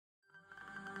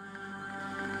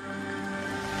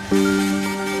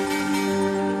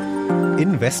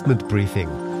Investment Briefing,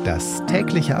 das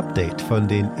tägliche Update von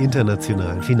den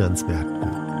internationalen Finanzmärkten.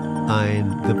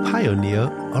 Ein The Pioneer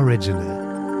Original.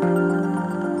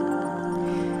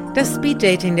 Das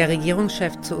Speeddating der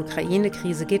Regierungschefs zur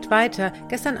Ukraine-Krise geht weiter.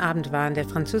 Gestern Abend waren der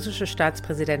französische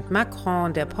Staatspräsident Macron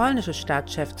und der polnische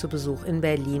Staatschef zu Besuch in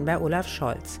Berlin bei Olaf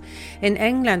Scholz. In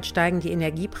England steigen die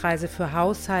Energiepreise für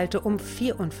Haushalte um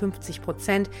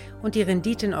 54% und die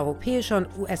Renditen europäischer und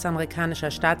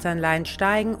US-amerikanischer Staatsanleihen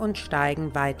steigen und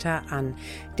steigen weiter an.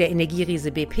 Der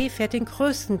Energieriese BP fährt den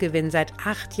größten Gewinn seit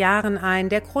 8 Jahren ein,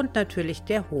 der Grund natürlich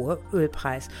der hohe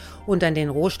Ölpreis. Und an den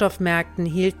Rohstoffmärkten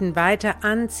hielten weiter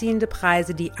anziehende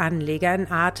Preise die Anleger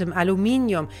in Atem.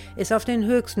 Aluminium ist auf den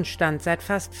höchsten Stand seit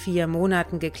fast 4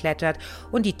 Monaten geklettert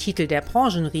und die Titel der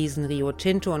Branchenriesen Rio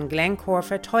Tinto und Glencore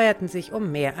verteuerten sich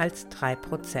um mehr als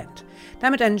 3%.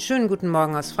 Damit einen schönen guten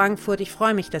Morgen aus Frankfurt. Ich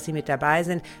freue mich, dass Sie mit dabei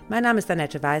sind. Mein Name ist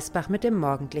Annette Weißbach mit dem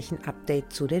morgendlichen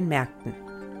Update zu den Märkten.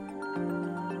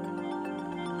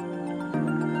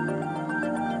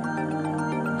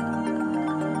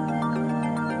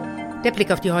 Der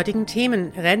Blick auf die heutigen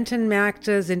Themen.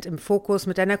 Rentenmärkte sind im Fokus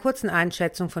mit einer kurzen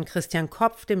Einschätzung von Christian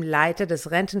Kopf, dem Leiter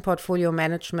des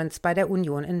Rentenportfolio-Managements bei der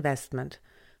Union Investment.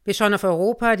 Wir schauen auf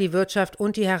Europa, die Wirtschaft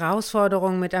und die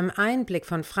Herausforderungen mit einem Einblick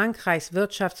von Frankreichs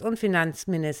Wirtschafts- und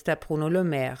Finanzminister Bruno Le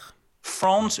Maire.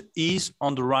 France is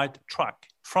on the right track.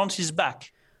 France is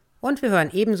back. Und wir hören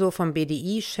ebenso vom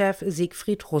BDI-Chef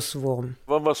Siegfried Russwurm.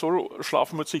 Wenn wir so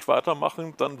schlafmützig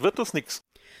weitermachen, dann wird das nichts.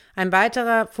 Ein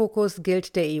weiterer Fokus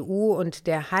gilt der EU und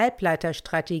der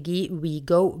Halbleiterstrategie We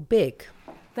Go Big.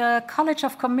 The College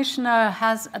of Commissioners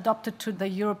has adopted to the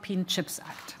European Chips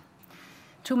Act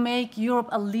to make Europe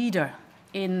a leader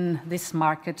in this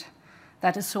market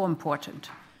that is so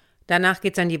important. Danach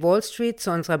geht's an die Wall Street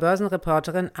zu unserer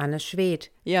Börsenreporterin Anne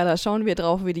Schwedt. Ja, da schauen wir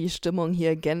drauf, wie die Stimmung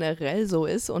hier generell so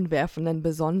ist und werfen einen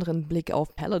besonderen Blick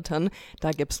auf Peloton.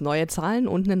 Da gibt's neue Zahlen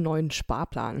und einen neuen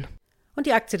Sparplan. Und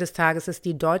die Aktie des Tages ist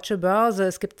die Deutsche Börse.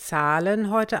 Es gibt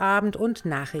Zahlen heute Abend und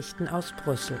Nachrichten aus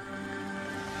Brüssel.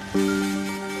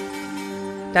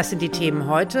 Das sind die Themen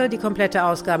heute. Die komplette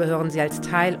Ausgabe hören Sie als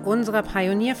Teil unserer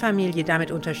Pionierfamilie.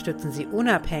 Damit unterstützen Sie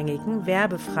unabhängigen,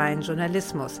 werbefreien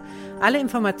Journalismus. Alle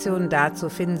Informationen dazu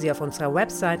finden Sie auf unserer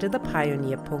Webseite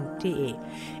thepioneer.de.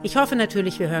 Ich hoffe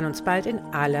natürlich, wir hören uns bald in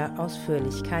aller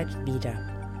Ausführlichkeit wieder.